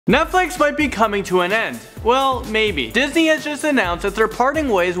Netflix might be coming to an end. Well, maybe. Disney has just announced that they're parting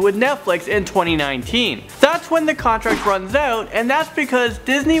ways with Netflix in 2019. That's when the contract runs out, and that's because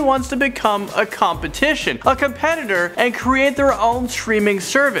Disney wants to become a competition, a competitor, and create their own streaming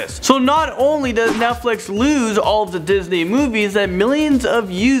service. So not only does Netflix lose all of the Disney movies that millions of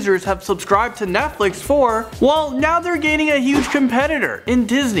users have subscribed to Netflix for, well, now they're gaining a huge competitor in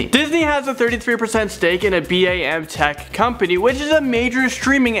Disney. Disney has a 33% stake in a BAM tech company, which is a major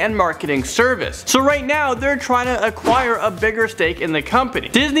streaming and marketing service. So right now, they're trying to acquire a bigger stake in the company.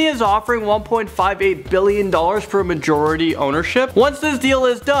 Disney is offering $1.58 billion for majority ownership. Once this deal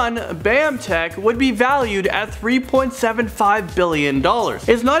is done, BAM Tech would be valued at $3.75 billion.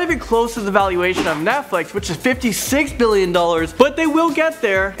 It's not even close to the valuation of Netflix, which is $56 billion, but they will get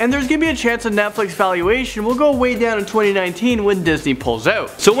there, and there's gonna be a chance that Netflix valuation will go way down in 2019 when Disney pulls out.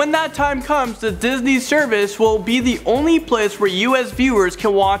 So when that time comes, the Disney service will be the only place where US viewers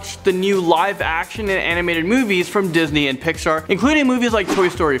can watch the new live action and animated movies from Disney and Pixar, including movies like Toy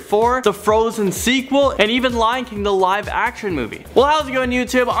Story 4, the Frozen sequel, and even Lion King, the live action movie. Well, how's it going,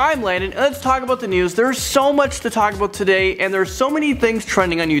 YouTube? I'm Landon, and let's talk about the news. There's so much to talk about today, and there's so many things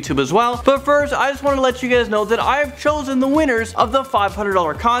trending on YouTube as well. But first, I just want to let you guys know that I have chosen the winners of the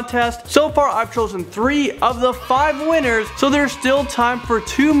 $500 contest. So far, I've chosen 3 of the 5 winners, so there's still time for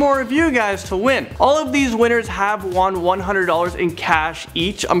 2 more of you guys to win. All of these winners have won $100 in cash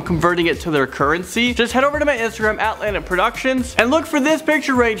each. I'm converting it to their currency. Just head over to my Instagram at LandonProductions and look for this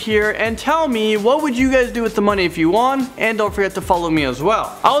picture right here and tell me what would you guys do with the money if you won, and don't forget to follow me as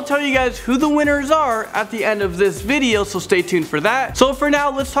well. I'll tell you guys who the winners are at the end of this video, so stay tuned for that. So for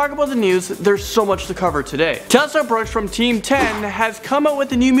now, let's talk about the news. There's so much to cover today. Tessa from Team 10 has come out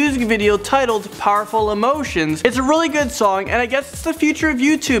with a new music video titled Powerful Emotions. It's a really good song, and I guess it's the future of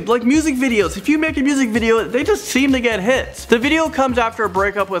YouTube, like music videos. If you make a music video, they just seem to get hits. The video comes after a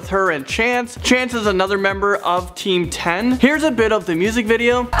breakup with her and Chance. Chance is another member of Team 10. Here's a bit of the music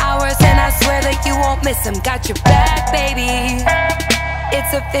video. Hours and I swear that you won't miss them. Got your back, baby.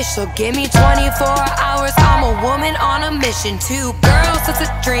 It's official, give me 24 hours. I'm a woman on a mission. 2 girls, it's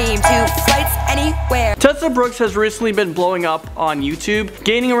a dream. 2 flights anywhere. Tessa Brooks has recently been blowing up on YouTube,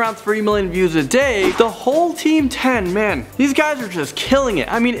 gaining around 3 million views a day. The whole Team 10, man, these guys are just killing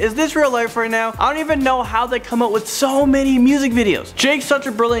it. I mean, is this real life right now? I don't even know how they come up with so many music videos. Jake's such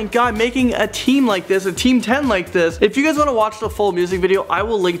a brilliant guy making a team like this, a Team 10 like this. If you guys want to watch the full music video, I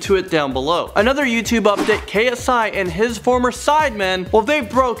will link to it down below. Another YouTube update, KSI and his former sideman, well,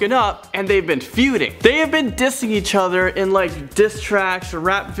 they've broken up and they've been feuding. They have been dissing each other in like diss tracks or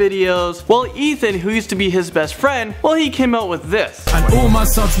rap videos. Well, Ethan, who used to be his best friend, well, he came out with this. And all my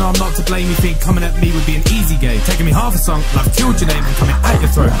subs know I'm not to blame. You think coming at me would be an easy game. Taking me half a song, and I've killed your name and coming at your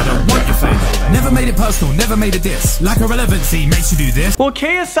throat. I don't want your fame. Never made it personal, never made a diss. Lack of relevancy makes you do this. Well,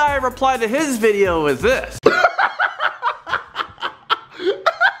 KSI replied to his video with this.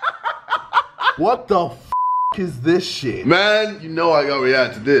 What the f is this shit? Man, you know I gotta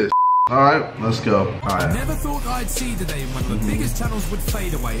react to this. Alright, let's go. Alright. Never thought I'd see the day when the biggest channels would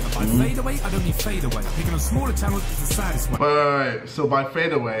fade away. And by fade away, I don't mean fade away. Picking on smaller channels is the saddest way. Wait. So by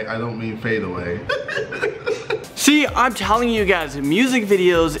fade away, I don't mean fade away. See, I'm telling you guys, music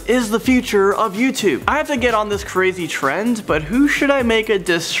videos is the future of YouTube. I have to get on this crazy trend, but who should I make a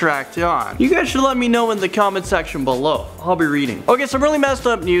diss track on? You guys should let me know in the comment section below. I'll be reading. Okay, some really messed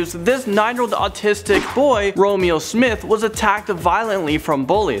up news. This 9-year-old autistic boy, Romeo Smith, was attacked violently from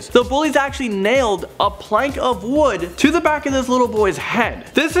bullies. The bullies actually nailed a plank of wood to the back of this little boy's head.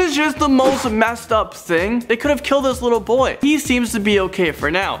 This is just the most messed up thing. They could have killed this little boy. He seems to be okay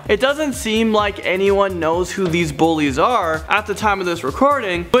for now. It doesn't seem like anyone knows who these bullies are at the time of this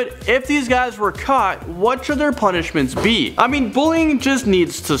recording, but if these guys were caught, what should their punishments be? I mean, bullying just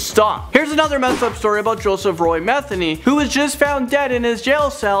needs to stop. Here's another messed up story about Joseph Roy Metheny, who was just found dead in his jail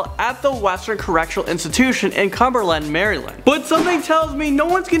cell at the Western Correctional Institution in Cumberland, Maryland. But something tells me no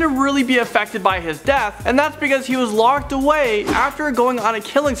one's gonna really be affected by his death, and that's because he was locked away after going on a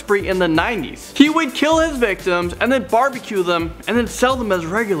killing spree in the 90s. He would kill his victims and then barbecue them and then sell them as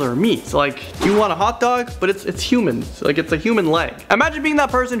regular meat. Like, do you want a hot dog? But it's human. Like, it's a human leg. Imagine being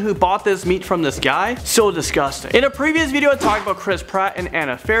that person who bought this meat from this guy. So disgusting. In a previous video, I talked about Chris Pratt and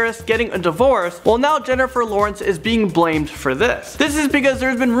Anna Ferris getting a divorce. Well, now Jennifer Lawrence is being blamed for this. This is because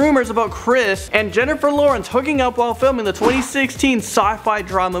there's been rumors about Chris and Jennifer Lawrence hooking up while filming the 2016 sci-fi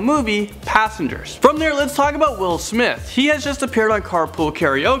drama movie Passengers. From there, let's talk about Will Smith. He has just appeared on Carpool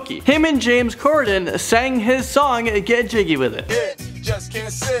Karaoke. Him and James Corden sang his song Get Jiggy With It. Just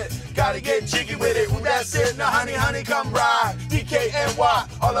can't sit. Gotta get jiggy with it. Ooh, that's it. Now, honey, honey, come ride.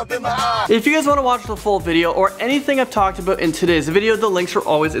 DKNY, all up in my eye. If you guys want to watch the full video or anything I've talked about in today's video, the links are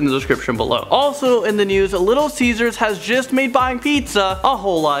always in the description below. Also in the news, Little Caesars has just made buying pizza a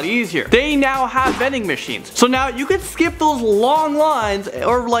whole lot easier. They now have vending machines. So now you could skip those long lines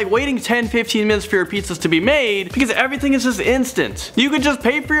or like waiting 10-15 minutes for your pizzas to be made because everything is just instant. You could just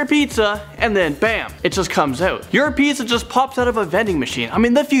pay for your pizza and then bam, it just comes out. Your pizza just pops out of a vending machine. I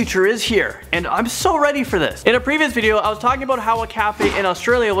mean, the future is here and I'm so ready for this. In a previous video, I was talking about how a cafe in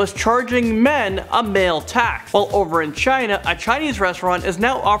Australia was charging men a male tax. While over in China, a Chinese restaurant is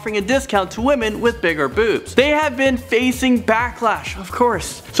now offering a discount to women with bigger boobs. They have been facing backlash, of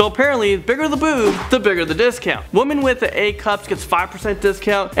course. So apparently, the bigger the boob, the bigger the discount. Women with the A cups gets 5%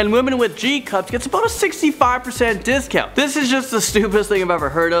 discount, and women with G cups gets about a 65% discount. This is just the stupidest thing I've ever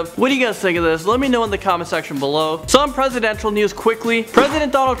heard of. What do you guys think of this? Let me know in the comment section below. Some presidential news quickly.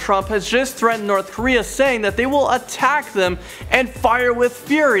 President Donald Trump has just threatened North Korea, saying that they will attack them and fire with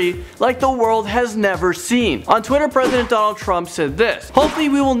fury like the world has never seen. On Twitter, President Donald Trump said this: "Hopefully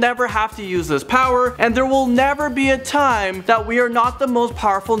we will never have to use this power, and there will never be a time that we are not the most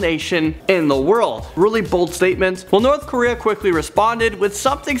powerful nation in the world." Really bold statement. Well, North Korea quickly responded with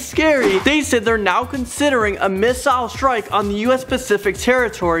something scary. They said they're now considering a missile strike on the US Pacific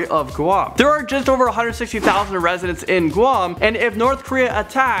territory of Guam. There are just over 160,000 residents in Guam, and if North Korea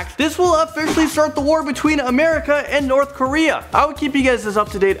attacks, this will officially start the war between America and North Korea. I would keep you guys as up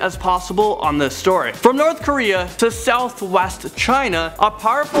to date as possible on this story. From North Korea to southwest China, a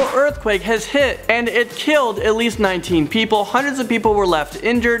powerful earthquake has hit and it killed at least 19 people. Hundreds of people were left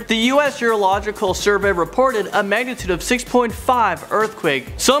injured. The US Geological Survey reported a magnitude of 6.5 earthquake.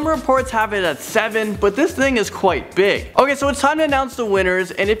 Some reports have it at 7, but this thing is quite big. Okay, so it's time to announce the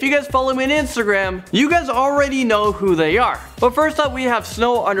winners, and if you guys follow me on Instagram, you guys already know who they are. But first up, we have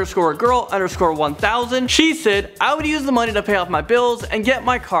Snow_girl_1000. She said, "I would use the money to pay off my bills and get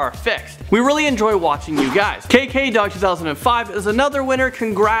my car fixed. We really enjoy watching you guys." KKDog2005 is another winner.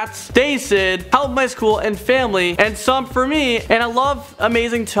 Congrats. They said, "Help my school and family and some for me, and I love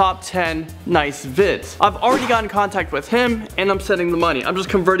amazing top 10 nice vids." I've already got in contact with him and I'm sending the money. I'm just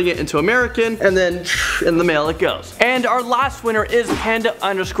converting it into American and then in the mail it goes. And our last winner is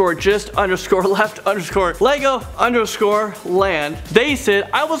Panda_just_left_Lego_land. They said,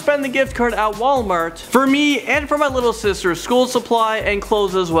 "I will spend the gift card at Walmart for me and for my little sister's school supply and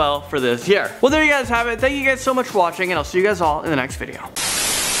clothes as well for this year." Well, there you guys have it. Thank you guys so much for watching, and I'll see you guys all in the next video.